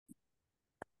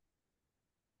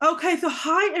Okay, so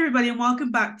hi everybody, and welcome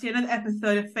back to another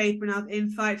episode of Faith Brunel's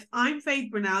Insights. I'm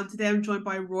Faith Brunel. Today I'm joined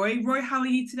by Roy. Roy, how are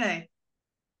you today?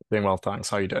 Doing well,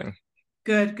 thanks. How are you doing?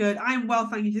 Good, good. I'm well,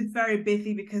 thank you. Just very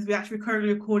busy because we're actually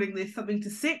currently recording this something to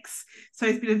six, so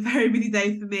it's been a very busy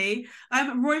day for me.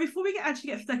 Roy, before we get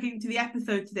stuck into the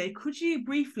episode today, could you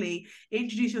briefly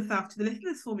introduce yourself to the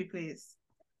listeners for me, please?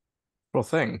 Sure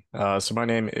thing. So my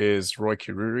name is Roy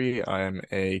Kiruri. I am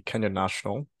a Kenyan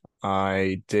national.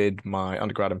 I did my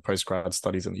undergrad and postgrad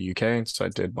studies in the UK. So I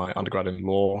did my undergrad in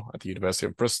law at the University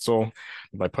of Bristol,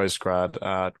 my postgrad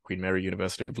at Queen Mary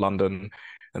University of London.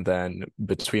 And then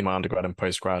between my undergrad and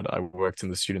postgrad, I worked in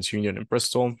the Students' Union in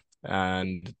Bristol.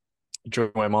 And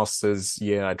during my master's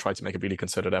year, I tried to make a really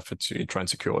concerted effort to try and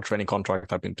secure a training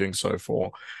contract. I've been doing so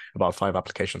for about 5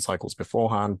 application cycles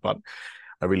beforehand, but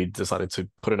I really decided to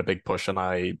put in a big push and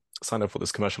I signed up for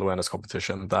this commercial awareness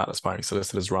competition that Aspiring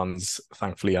Solicitors runs.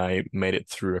 Thankfully, I made it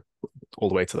through all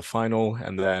the way to the final.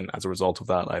 And then as a result of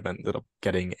that, I've ended up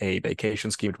getting a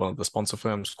vacation scheme with one of the sponsor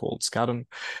firms called Skadden,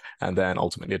 and then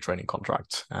ultimately a training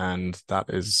contract. And that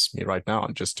is me right now.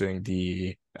 I'm just doing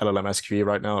the LLM SQE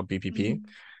right now at BPP. Mhm.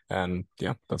 And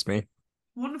yeah, that's me.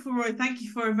 Wonderful, Roy. Thank you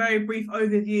for a very brief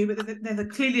overview. But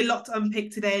there's clearly a lot to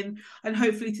unpick today, and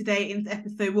hopefully today in this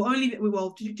episode we'll only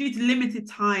well due to limited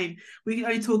time we can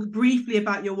only talk briefly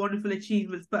about your wonderful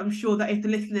achievements. But I'm sure that if the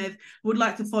listeners would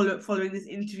like to follow up following this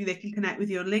interview, they can connect with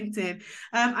you on LinkedIn.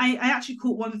 I actually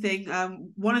caught one thing.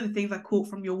 One of the things I caught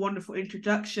from your wonderful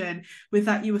introduction was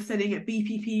that you were studying at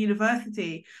BPP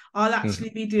University. I'll actually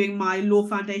Mhm. be doing my Law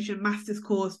Foundation Master's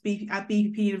course at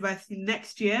BPP University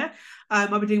next year.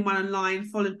 I'll be doing mine online,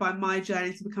 followed by my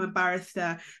journey to become a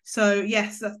barrister. So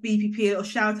yes, that's BPP. A little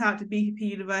shout out to BPP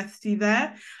University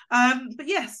there. But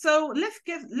yes, so let's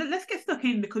get stuck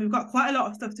in because we've got quite a lot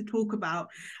of stuff to talk about.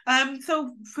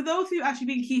 So for those who actually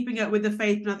been keeping up with the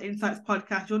Faith and Insights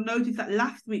podcast, you'll notice that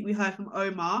last week we heard from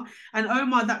Omar, and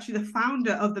Omar is actually the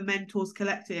founder of the Mentors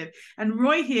Collective, and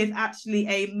Roy here is actually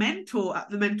a mentor at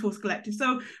the Mentors Collective.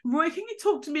 So Roy, can you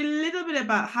talk to me a little bit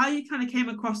about how you kind of came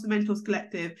across the Mentors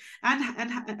Collective and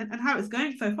how it's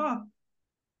going so far?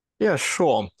 Yeah,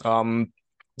 sure.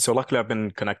 So luckily I've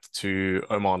been connected to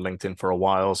Omar on LinkedIn for a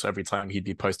while. So every time he'd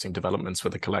be posting developments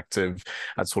with the collective,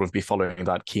 I'd sort of be following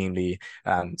that keenly.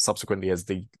 And subsequently, as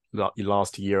the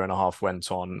last year and a half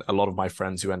went on, a lot of my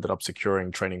friends who ended up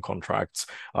securing training contracts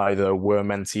either were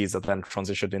mentees that then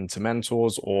transitioned into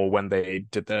mentors, or when they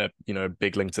did their,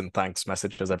 big LinkedIn thanks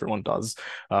message, as everyone does,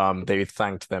 they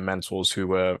thanked their mentors who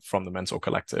were from the Mentor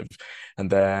Collective. And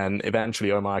then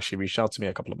eventually Omar actually reached out to me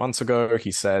a couple of months ago.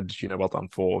 He said, well done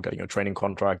for getting a training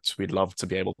contract. We'd love to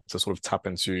be able to sort of tap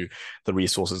into the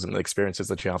resources and the experiences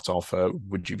that you have to offer.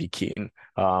 Would you be keen?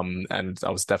 And I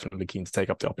was definitely keen to take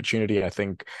up the opportunity. I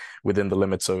think within the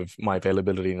limits of my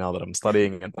availability now that I'm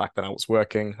studying, and back then I was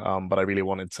working. But I really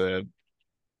wanted to.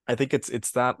 I think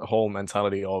it's that whole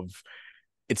mentality of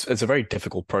it's a very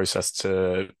difficult process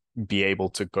to be able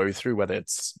to go through, whether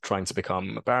it's trying to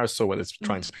become a barrister, whether it's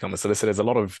trying to become a solicitor. There's a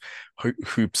lot of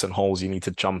hoops and holes you need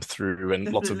to jump through,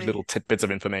 and lots of little Definitely. tidbits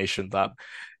of information that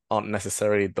aren't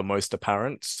necessarily the most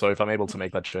apparent. So if I'm able to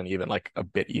make that journey even like a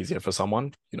bit easier for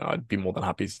someone, I'd be more than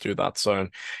happy to do that. So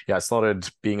yeah, I started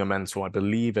being a mentor, I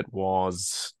believe it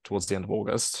was towards the end of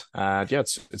August. And yeah,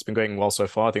 it's been going well so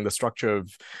far. I think the structure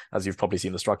of, as you've probably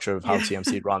seen, the structure of how Yeah.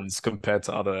 TMC runs compared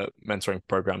to other mentoring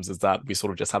programs is that we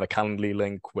sort of just have a Calendly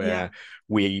link Yeah. where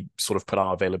we sort of put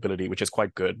our availability, which is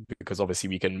quite good because obviously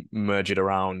we can merge it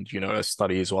around,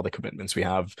 studies or other commitments we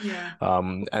have. Yeah.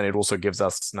 And it also gives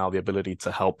us now the ability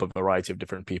to help a variety of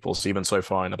different people. So even so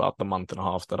far in about the month and a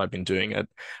half that I've been doing it,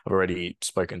 I've already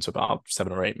spoken to about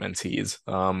 7 or 8 mentees. So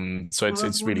Oh, it's that's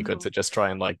it's really good to wonderful. just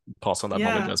try and like pass on that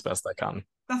knowledge Yeah. as best I can.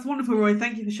 That's wonderful, Roy.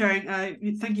 Thank you for sharing.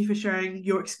 Thank you for sharing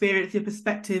your experience, your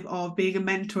perspective of being a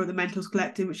mentor at the Mentors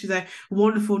Collective, which is a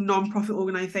wonderful non-profit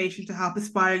organisation to help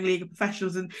aspiring legal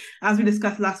professionals. And as we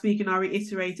discussed last week, and I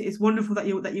reiterate, it's wonderful that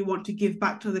you want to give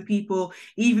back to other people,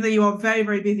 even though you are very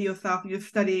very busy yourself and you're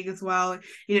studying as well.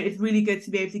 It's really good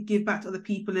to be able to give back to other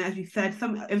people. And as you said,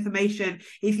 some information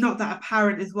is not that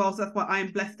apparent as well. So that's why I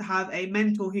am blessed to have a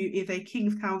mentor who is a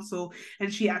King's Counsel,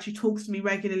 and she actually talks to me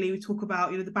regularly. We talk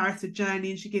about the barrister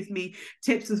journey, and she gives me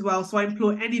tips as well. So I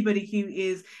implore anybody who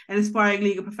is an aspiring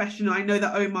legal professional. I know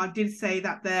that Omar did say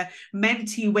that their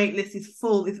mentee waitlist is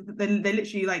full. They're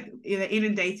literally like they're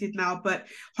inundated now, but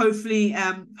hopefully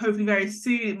very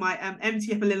soon it might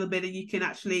empty up a little bit, and you can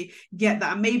actually get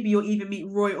that. And maybe you'll even meet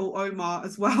Roy or Omar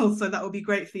as well. So that will be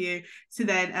great for you to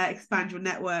then expand your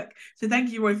network. So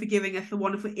thank you, Roy, for giving us a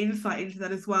wonderful insight into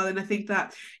that as well. And I think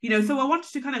that, so I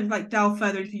wanted to kind of like delve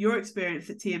further into your experience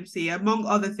at TMC. Among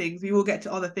other things, we will get to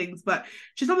into other things. But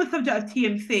just on the subject of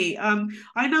TMC,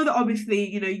 I know that obviously,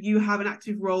 you have an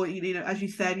active role, as you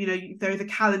said, there is a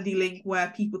Calendly link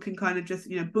where people can kind of just,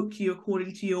 book you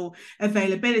according to your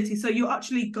availability. So you're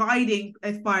actually guiding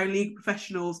aspiring legal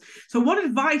professionals. So what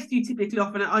advice do you typically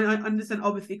offer? And I understand,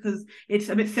 obviously, because it's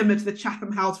a bit similar to the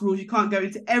Chatham House rules, you can't go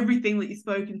into everything that you've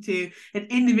spoken to an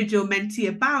individual mentee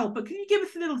about, but can you give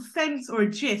us a little sense or a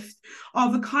gist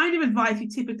of the kind of advice you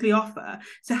typically offer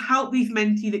to help these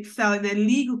mentees excel in their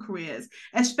legal careers,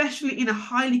 especially in a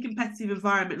highly competitive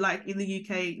environment like in the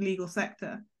UK legal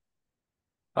sector?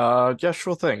 Yeah,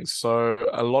 sure thing. So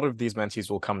a lot of these mentees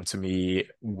will come to me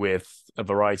with a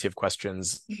variety of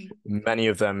questions, many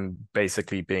of them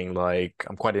basically being like,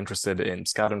 I'm quite interested in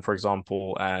SCADN, for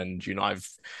example, and I've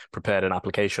prepared an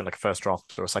application, like a first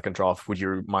draft or a second draft. Would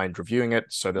you mind reviewing it?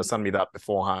 So they'll send me that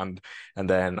beforehand, and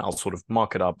then I'll sort of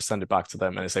mark it up, send it back to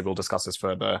them, and they say, we'll discuss this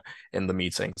further in the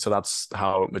meeting. So that's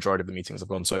how majority of the meetings have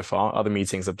gone so far. Other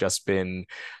meetings have just been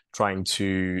trying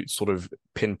to sort of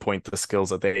pinpoint the skills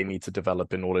that they need to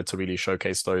develop in order to really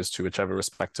showcase those to whichever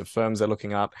respective firms they're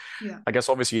looking at. Yeah. I guess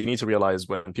obviously you need to realize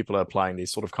when people are applying, they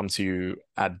sort of come to you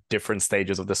at different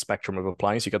stages of the spectrum of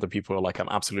applying. So you get the people who are like, I'm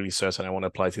absolutely certain I want to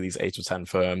apply to these 8 or 10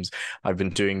 firms. I've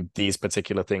been doing these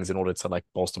particular things in order to like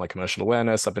bolster my commercial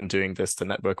awareness. I've been doing this to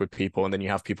network with people. And then you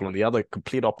have people on the other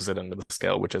complete opposite end of the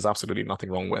scale, which is absolutely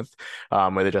nothing wrong with,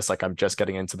 where they're just like, I'm just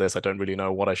getting into this. I don't really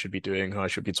know what I should be doing, who I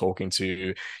should be talking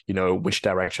to, which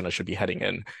direction I should be heading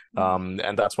in.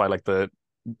 And that's why like the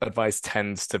advice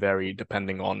tends to vary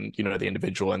depending on, the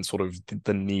individual and sort of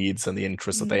the needs and the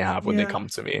interests that they have when they come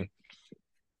to me.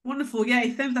 Wonderful. Yeah,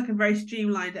 it sounds like a very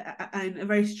streamlined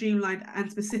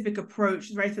and specific approach.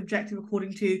 It's very subjective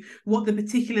according to what the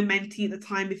particular mentee at the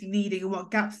time is needing and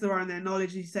what gaps there are in their knowledge,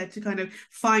 as you said, to kind of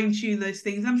fine tune those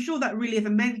things. I'm sure that really, as a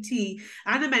mentee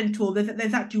and a mentor,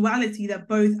 there's that duality that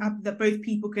both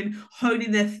people can hone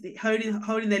in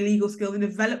their legal skills and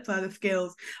develop further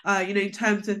skills. In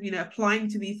terms of applying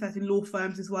to these certain law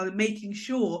firms as well, and making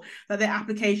sure that their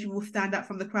application will stand out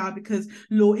from the crowd, because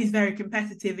law is very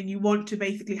competitive and you want to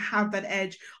basically have that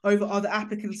edge over other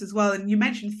applicants as well. And you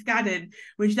mentioned SCADN,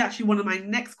 which is actually one of my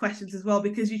next questions as well,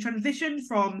 because you transition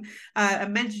from a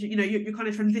mentorship, you're kind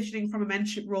of transitioning from a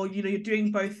mentorship role, you're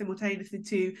doing both simultaneously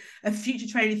to a future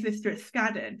trainee solicitor at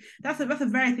SCADN. That's a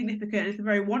very significant, it's a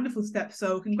very wonderful step.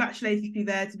 So congratulations to you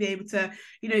there to be able to,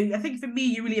 I think for me,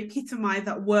 you really epitomize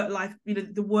that work life,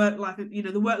 the work life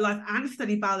and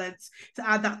study balance, to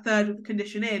add that third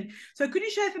condition in. So could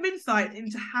you share some insight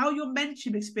into how your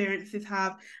mentorship experiences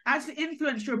have actually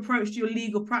influenced your approach to your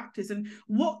legal practice, and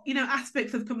what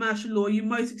aspects of commercial law are you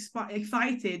most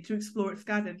excited to explore at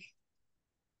SCADN?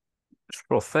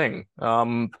 Sure thing.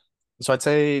 So I'd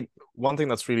say one thing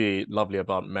that's really lovely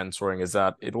about mentoring is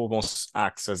that it almost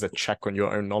acts as a check on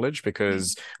your own knowledge,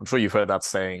 because I'm sure you've heard that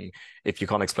saying, if you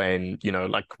can't explain,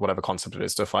 like whatever concept it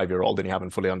is to a 5-year-old, then you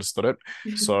haven't fully understood it.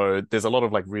 So there's a lot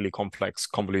of like really complex,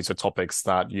 convoluted topics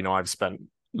that, I've spent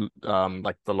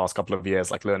like the last couple of years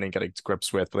like learning, getting to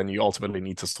grips with, but then you ultimately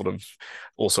need to sort of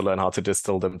also learn how to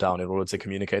distill them down in order to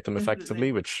communicate them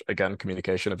effectively, which again,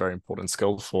 communication, a very important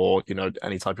skill for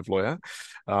any type of lawyer.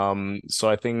 So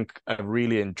I think I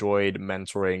really enjoyed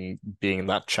mentoring, being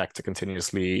that check to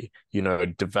continuously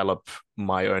develop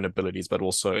my own abilities, but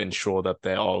also ensure that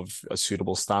they're of a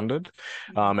suitable standard.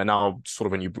 And now sort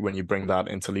of when you bring that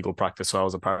into legal practice, so I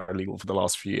was a paralegal for the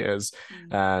last few years,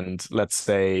 and let's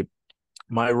say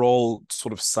my role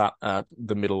sort of sat at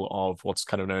the middle of what's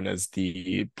kind of known as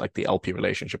the LP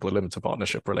relationship, or the limited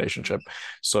partnership relationship.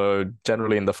 So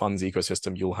generally in the funds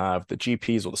ecosystem, you'll have the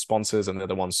GPs or the sponsors, and they're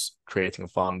the ones creating a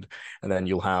fund. And then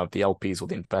you'll have the LPs or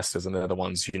the investors, and they're the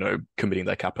ones, committing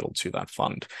their capital to that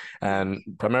fund. And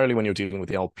primarily when you're dealing with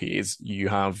the LPs, you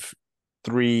have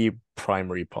 3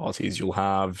 primary parties. You'll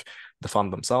have the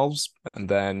fund themselves, and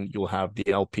then you'll have the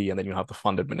LP, and then you'll have the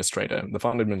fund administrator. The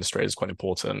fund administrator is quite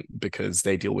important because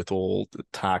they deal with all the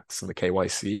tax and the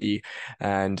KYC,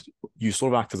 and you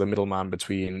sort of act as a middleman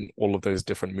between all of those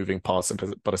different moving parts,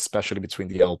 but especially between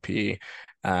the LP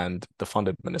and the fund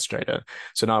administrator.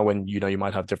 So now when you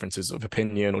might have differences of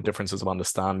opinion or differences of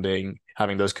understanding,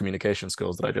 having those communication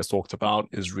skills that I just talked about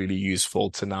is really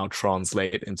useful to now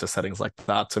translate into settings like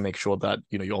that, to make sure that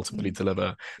you ultimately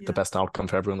deliver the best outcome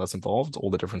for everyone that's involved, all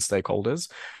the different stakeholders.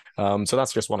 So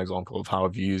that's just one example of how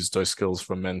I've used those skills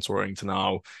from mentoring to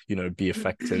now be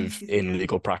effective in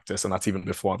legal practice, and that's even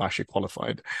before I've actually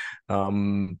qualified.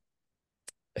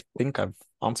 I think I've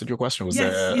answered your question. Was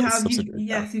Yes, there you a have. subsidiary?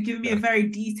 Yeah. Yes, you've given me a Yeah. very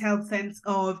detailed sense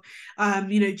of,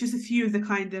 just a few of the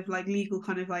kind of like legal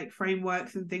kind of like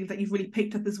frameworks and things that you've really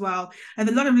picked up as well. And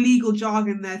a lot of legal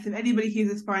jargon there. So if anybody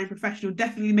who's aspiring professional,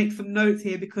 definitely make some notes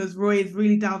here because Roy is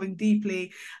really delving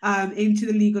deeply into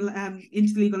the legal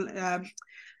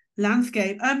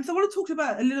landscape. So I want to talk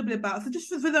about a little bit about, so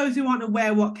just for those who aren't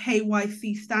aware what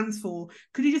KYC stands for,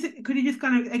 could you just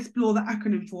kind of explore the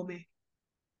acronym for me?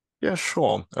 Yeah,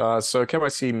 sure. So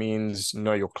KYC means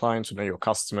know your client or know your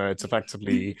customer. It's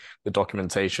effectively the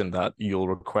documentation that you'll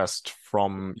request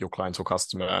from your client or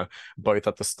customer, both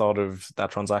at the start of that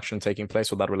transaction taking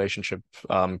place or that relationship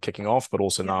kicking off, but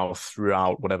also Yeah, now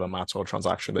throughout whatever matter or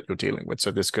transaction that you're dealing with. So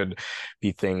this could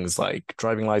be things like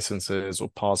driving licenses or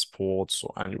passports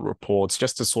or annual reports,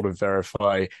 just to sort of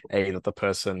verify, A, that the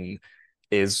person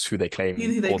is who they claim,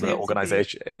 who they or the claim to be.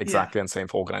 organization, Yeah, exactly, and same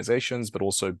for organizations, but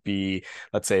also B,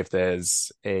 let's say if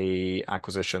there's a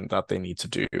acquisition that they need to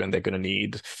do and they're going to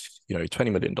need,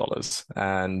 $20 million,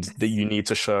 and that yes, you need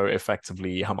to show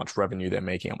effectively how much revenue they're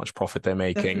making, how much profit they're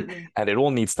making, definitely. and it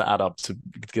all needs to add up to,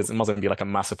 because it mustn't be like a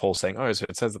massive hole saying, oh, so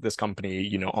it says that this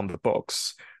company, on the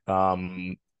books,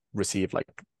 received like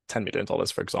 $10 million,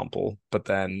 for example, but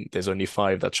then there's only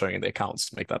five that's showing in the accounts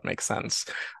to make that make sense.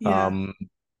 Yeah, Um,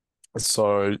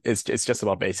 so it's just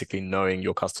about basically knowing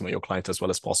your customer, your client as well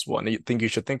as possible. And I think you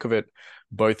should think of it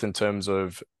both in terms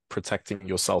of protecting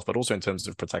yourself, but also in terms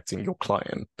of protecting your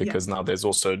client, yeah. because now there's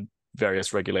also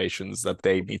various regulations that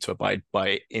they need to abide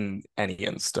by in any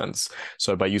instance.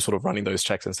 So by you sort of running those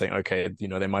checks and saying, okay,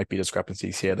 there might be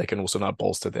discrepancies here, they can also now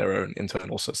bolster their own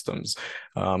internal systems.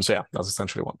 So yeah, that's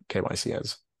essentially what KYC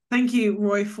is. Thank you,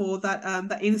 Roy, for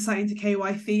that insight into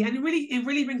KYC, and it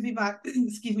really brings me back,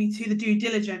 excuse me, to the due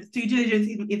diligence. Due diligence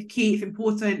is key. It's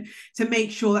important to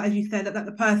make sure that, as you said, that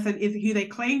the person is who they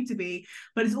claim to be,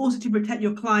 but it's also to protect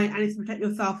your client and it's to protect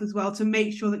yourself as well. To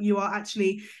make sure that you are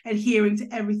actually adhering to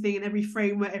everything and every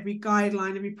framework, every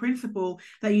guideline, every principle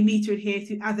that you need to adhere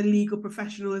to as a legal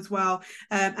professional as well,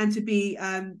 and to be,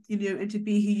 and to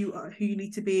be who you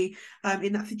need to be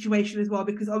in that situation as well.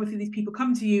 Because obviously these people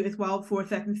come to you as well for a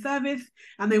certain service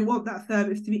and they want that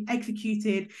service to be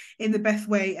executed in the best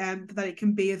way that it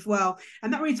can be as well.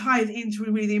 And that really ties into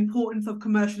really the importance of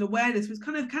commercial awareness, which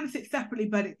kind of sits separately,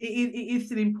 but it is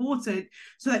still important,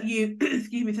 so that you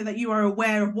excuse me, so that you are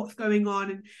aware of what's going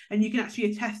on, and you can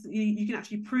actually attest, you can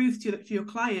actually prove to your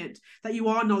client that you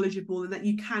are knowledgeable and that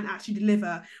you can actually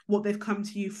deliver what they've come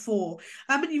to you for.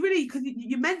 And you really, because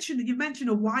you mentioned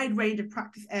a wide range of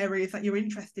practice areas that you're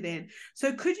interested in.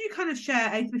 So could you kind of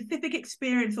share a specific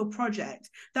experience or project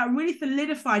that really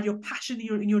solidified your passion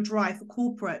and your drive for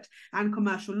corporate and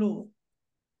commercial law?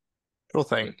 Sure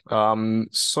thing.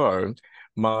 So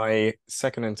my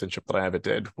second internship that I ever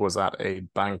did was at a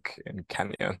bank in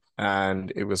Kenya,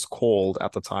 and it was called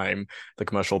at the time the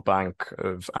Commercial Bank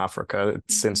of Africa.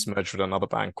 It's since Mm-hmm. merged with another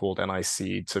bank called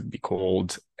NIC to be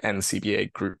called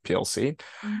NCBA Group PLC.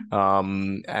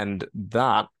 Mm-hmm. And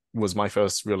that was my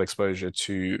first real exposure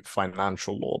to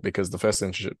financial law, because the first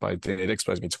internship I did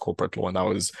exposed me to corporate law, and that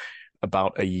was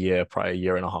about a year prior,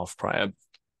 year and a half prior.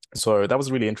 So that was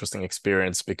a really interesting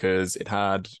experience because it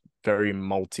had very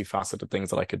multifaceted things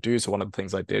that I could do. So one of the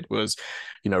things I did was,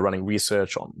 running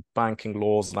research on banking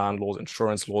laws, land laws,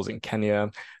 insurance laws in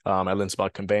Kenya. I learned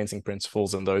about conveyancing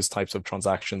principles, and those types of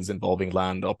transactions involving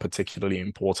land are particularly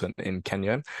important in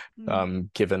Kenya, Mm-hmm.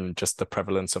 given just the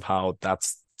prevalence of how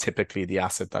that's typically the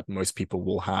asset that most people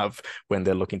will have when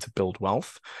they're looking to build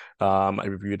wealth. I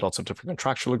reviewed lots of different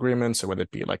contractual agreements, so whether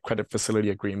it be like credit facility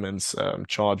agreements,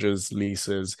 charges,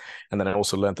 leases, and then I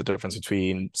also learned the difference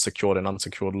between secured and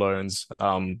unsecured loans.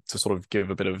 To sort of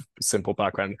give a bit of simple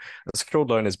background, a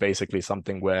secured loan is basically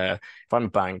something where if I'm a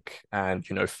bank and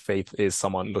Faith is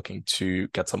someone looking to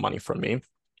get some money from me,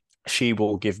 she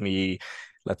will give me,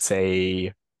 let's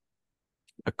say,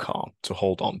 a car to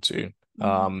hold on to,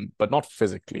 Mm-hmm. but not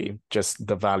physically, just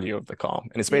the value of the car.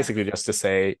 And it's Yes. basically just to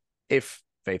say, if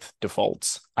Faith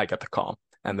defaults, I get the car,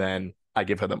 and then I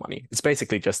give her the money. It's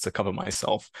basically just to cover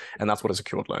myself, and that's what a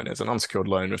secured loan is. An unsecured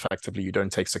loan, effectively, you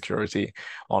don't take security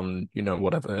on,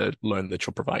 whatever loan that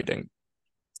you're providing.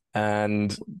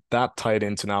 And that tied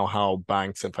into now how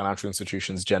banks and financial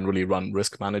institutions generally run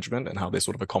risk management and how they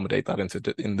sort of accommodate that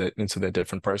into their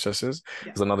different processes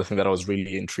Yeah. is another thing that I was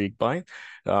really intrigued by.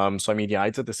 So I mean, yeah, I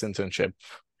did this internship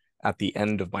at the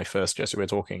end of my first year. So we're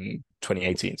talking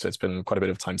 2018. So it's been quite a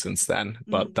bit of time since then.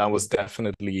 But Mm-hmm. that was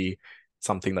definitely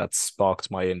something that sparked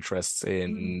my interest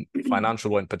in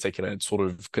financial law in particular. It sort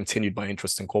of continued my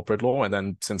interest in corporate law. And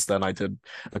then since then, I did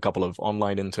a couple of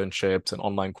online internships and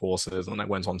online courses, and I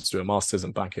went on to do a master's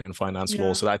in banking and finance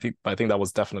law. So I think that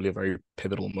was definitely a very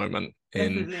pivotal moment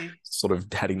in sort of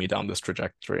heading me down this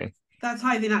trajectory. That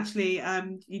ties in actually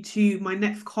to my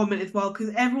next comment as well,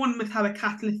 because everyone must have a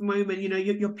catalyst moment, you know,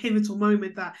 your pivotal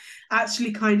moment that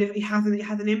actually kind of it has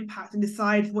an impact and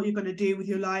decides what you're going to do with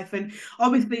your life. And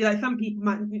obviously, like some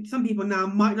people now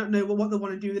might not know what they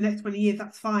want to do in the next 20 years.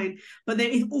 That's fine, but there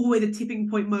is always a tipping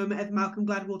point moment, as Malcolm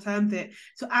Gladwell terms it.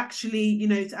 So actually, you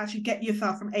know, to actually get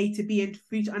yourself from A to B and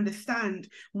for you to understand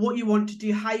what you want to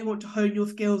do, how you want to hone your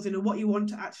skills in, and what you want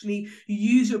to actually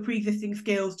use your pre-existing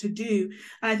skills to do.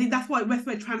 And I think that's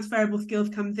where transferable skills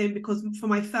comes in, because for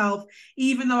myself,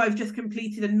 even though I've just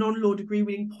completed a non-law degree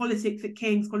reading politics at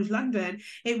King's College London,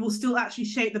 it will still actually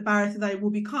shape the barrister that I will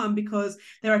become, because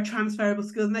there are transferable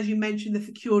skills. And as you mentioned, the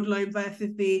secured loan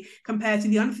versus the compared to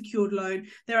the unsecured loan,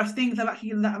 there are things that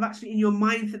have actually in your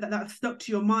mindset that have stuck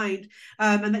to your mind,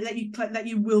 and that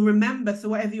you will remember. So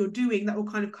whatever you're doing, that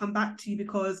will kind of come back to you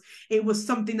because it was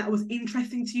something that was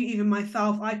interesting to you. Even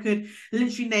myself, I could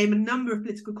literally name a number of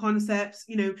political concepts,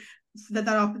 you know, that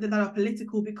are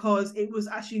political, because it was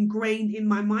actually ingrained in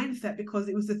my mindset because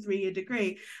it was a 3-year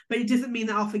degree. But it doesn't mean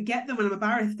that I'll forget them when I'm a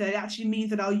barrister. It actually means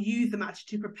that I'll use them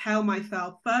actually to propel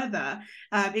myself further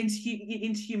into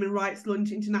human rights law,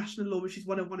 into international law, which is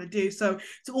what I want to do. So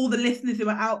to all the listeners who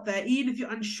are out there, even if you're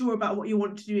unsure about what you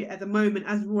want to do at the moment,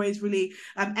 as Roy's really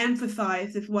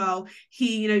emphasized as well,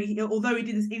 although he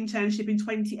did this internship in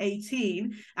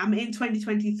 2018, in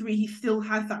 2023 he still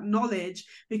has that knowledge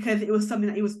because it was something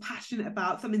that he was passionate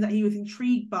about, something that he was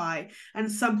intrigued by,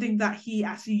 and something that he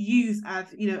actually used as,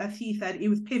 you know, as he said, it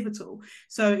was pivotal.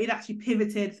 So it actually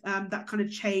pivoted that kind of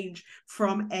change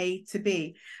from A to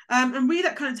B. And really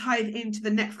that kind of ties into the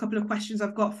next couple of questions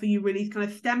I've got for you, really kind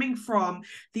of stemming from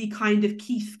the kind of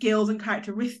key skills and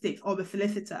characteristics of a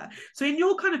solicitor. So in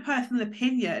your kind of personal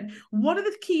opinion, what are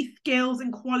the key skills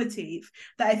and qualities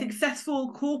that a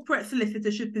successful corporate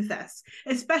solicitor should possess,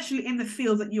 especially in the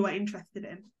field that you are interested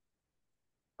in?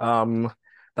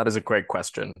 That is a great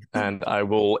question, and I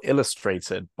will illustrate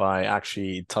it by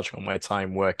actually touching on my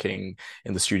time working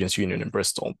in the Students' Union in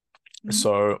Bristol.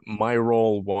 So my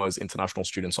role was international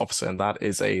students officer, and that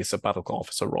is a sabbatical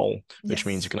officer role, which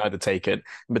means you can either take it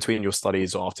between your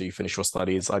studies or after you finish your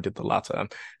studies. I did the latter.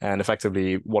 And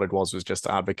effectively what it was just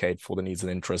to advocate for the needs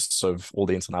and interests of all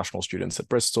the international students at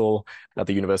Bristol, at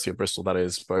the University of Bristol, that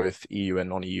is both EU and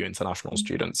non-EU international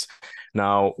students.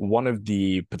 Now, one of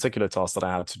the particular tasks that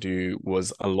I had to do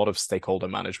was a lot of stakeholder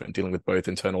management, dealing with both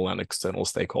internal and external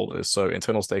stakeholders. So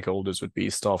internal stakeholders would be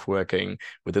staff working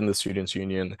within the Students'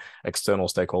 Union. External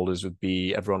stakeholders would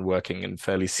be everyone working in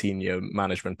fairly senior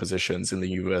management positions in the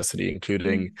university,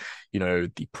 including, you know,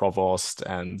 the provost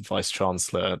and vice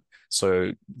chancellor.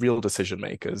 So real decision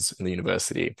makers in the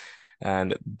university.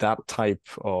 And that type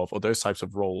of, or those types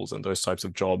of roles and those types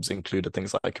of jobs included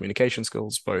things like communication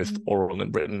skills, both oral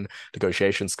and written,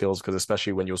 negotiation skills, because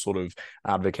especially when you're sort of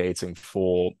advocating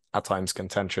for at times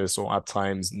contentious or at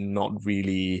times not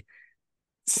really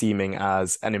seeming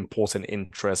as an important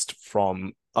interest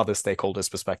from other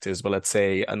stakeholders' perspectives. But let's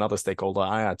say another stakeholder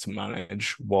I had to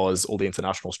manage was all the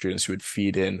international students who would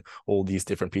feed in all these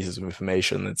different pieces of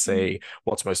information and say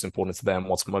what's most important to them,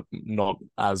 what's not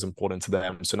as important to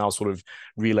them. So now sort of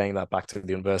relaying that back to the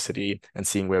university and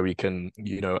seeing where we can,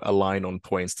 you know, align on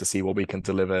points to see what we can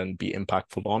deliver and be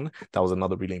impactful on. That was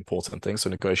another really important thing. So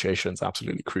negotiation is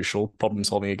absolutely crucial. Problem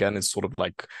solving, again, is sort of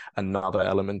like another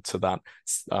element to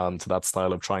that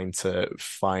style of trying to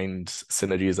find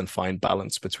synergies and find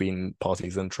balance between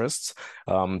parties' interests.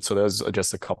 So those are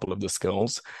just a couple of the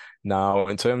skills. Now,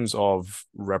 in terms of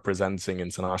representing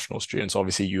international students,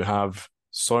 obviously you have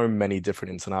so many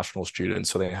different international students,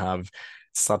 so they have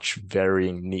such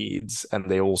varying needs, and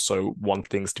they also want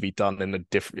things to be done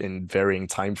in varying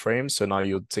time frames. So now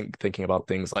you're thinking about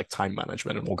things like time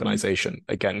management and organization,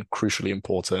 again, crucially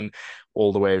important,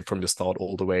 all the way from the start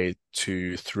all the way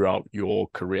to throughout your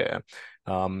career.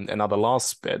 And now the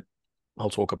last bit I'll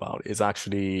talk about is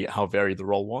actually how varied the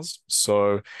role was.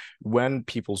 So when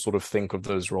people sort of think of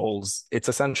those roles, it's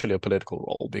essentially a political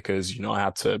role because, you know, I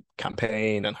had to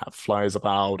campaign and have flyers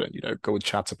about and, you know, go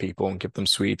chat to people and give them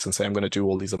sweets and say, I'm going to do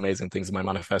all these amazing things in my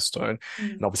manifesto.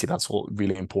 And obviously that's all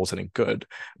really important and good,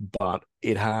 but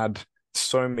it had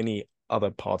so many other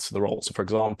parts of the role. So for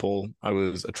example, I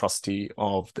was a trustee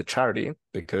of the charity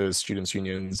because students'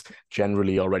 unions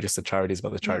generally are registered charities by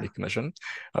the Charity Commission.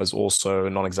 I was also a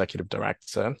non-executive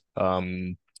director,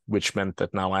 which meant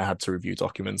that now I had to review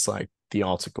documents like the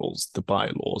articles, the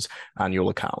bylaws, annual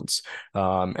accounts,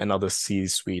 and other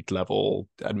C-suite level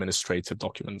administrative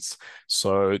documents.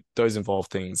 So those involve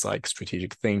things like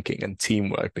strategic thinking and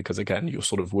teamwork, because again, you're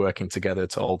sort of working together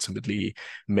to ultimately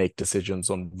make decisions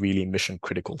on really mission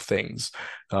critical things.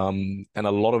 And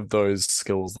a lot of those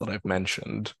skills that I've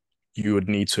mentioned, you would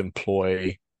need to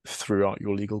employ throughout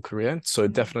your legal career. So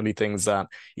definitely things that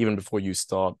even before you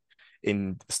start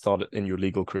in your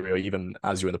legal career, even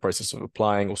as you're in the process of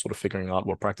applying or sort of figuring out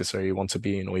what practice area you want to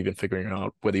be in, or even figuring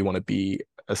out whether you want to be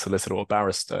a solicitor or a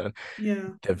barrister,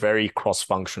 they're very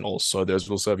cross-functional. So those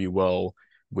will serve you well,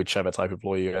 whichever type of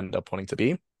lawyer you end up wanting to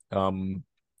be.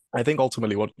 I think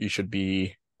ultimately what you should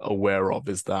be aware of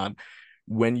is that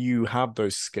when you have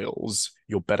those skills,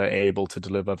 you're better able to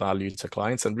deliver value to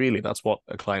clients. And really, that's what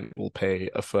a client will pay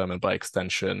a firm, and by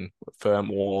extension, a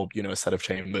firm or, a set of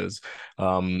chambers,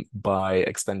 by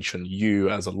extension, you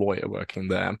as a lawyer working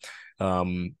there,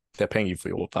 they're paying you for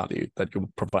your value that you're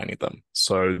providing them.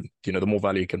 So, the more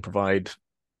value you can provide,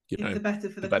 the better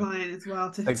for the client as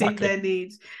well, to exactly. fit their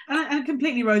needs. And I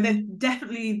completely right.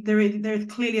 There is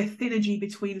clearly a synergy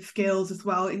between skills as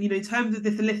well. And in terms of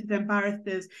the solicitor and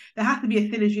barristers, there has to be a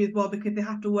synergy as well, because they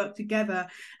have to work together.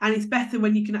 And it's better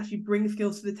when you can actually bring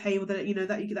skills to the table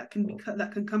that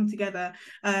can come together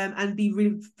and be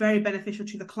really very beneficial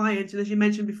to the client. And as you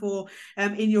mentioned before,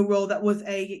 in your role that was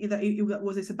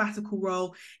a sabbatical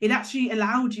role, it actually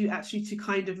allowed you to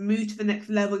kind of move to the next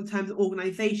level in terms of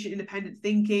organization, independent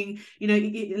thinking.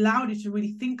 It allowed you to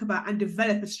really think about and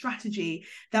develop a strategy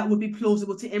that would be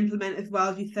plausible to implement as well.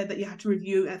 As you said, that you had to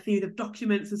review a series of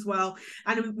documents as well.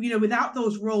 And, without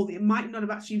those roles, it might not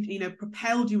have actually,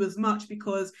 propelled you as much,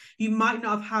 because you might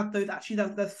not have had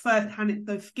those first-hand,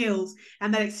 those skills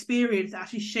and that experience that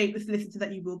actually shape the solicitor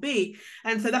that you will be.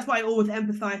 And so that's why I always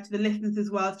emphasize to the listeners as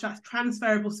well,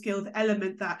 transferable skills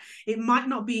element, that it might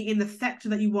not be in the sector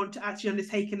that you want to actually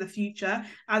undertake in the future.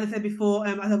 As I said before,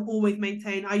 as I've always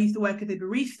maintained, I used to work as a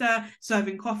barista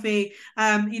serving coffee,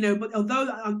 but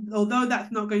although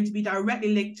that's not going to be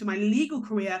directly linked to my legal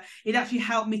career, it actually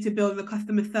helped me to build the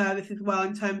customer service as well,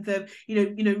 in terms of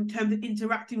in terms of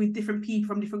interacting with different people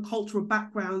from different cultural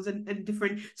backgrounds and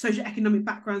different socioeconomic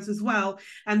backgrounds as well.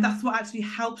 And that's what actually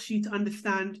helps you to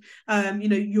understand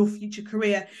your future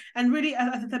career. And really,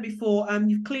 as I said before,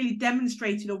 you've clearly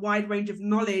demonstrated a wide range of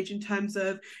knowledge, in terms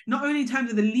of not only in terms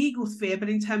of the legal sphere, but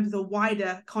in terms of the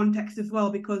wider context as well,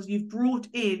 because you've brought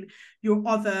in your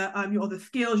other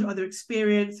skills, your other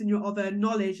experience, and your other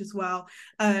knowledge as well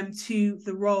to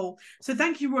the role. So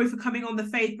thank you, Roy, for coming on the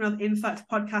Faith and Other Insights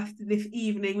podcast this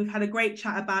evening. We've had a great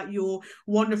chat about your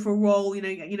wonderful role,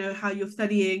 how you're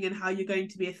studying and how you're going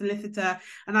to be a solicitor.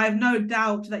 And I have no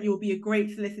doubt that you'll be a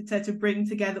great solicitor to bring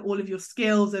together all of your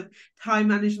skills of time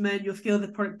management, your skills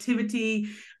of productivity,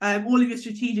 all of your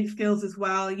strategic skills as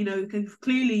well. Because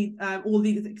clearly all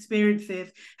these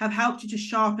experiences have helped you to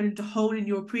sharpen and to hone in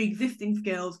your pre-existing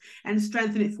skills and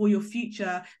strengthen it for your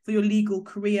future, for your legal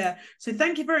career. So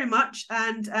thank you very much.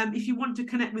 And if you want to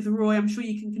connect with Roy, I'm sure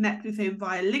you can connect with him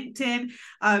via LinkedIn,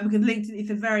 because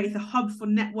LinkedIn is a hub for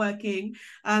networking.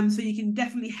 So you can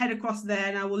definitely head across there,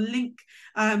 and I will link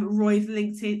Roy's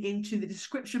LinkedIn into the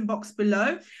description box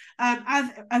below. As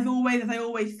I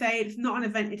always say, it's not an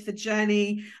event, it's a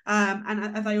journey.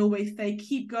 And as I always say,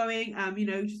 keep going.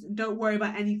 Just don't worry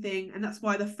about anything. And that's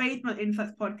why the Faith and Other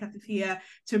Insights podcast is here,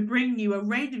 to bring you a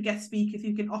range of guest speakers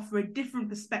who can offer a different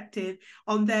perspective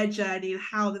on their journey and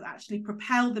how they've actually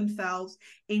propelled themselves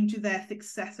into their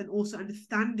success, and also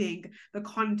understanding the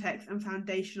context and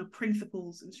foundational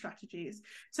principles and strategies.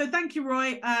 So thank you,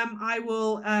 Roy. I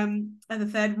will, as I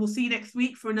said, we'll see you next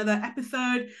week for another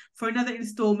episode, for another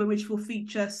installment, which will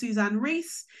feature Suzanne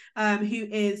Rees, who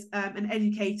is an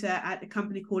educator at a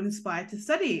company called Inspired to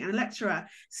Study, and a lecturer.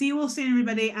 See you all soon,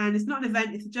 everybody. And it's not an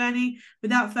event, it's a journey.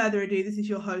 Without further ado, this is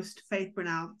your host, Faith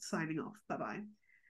Brunel, signing off. Bye-bye.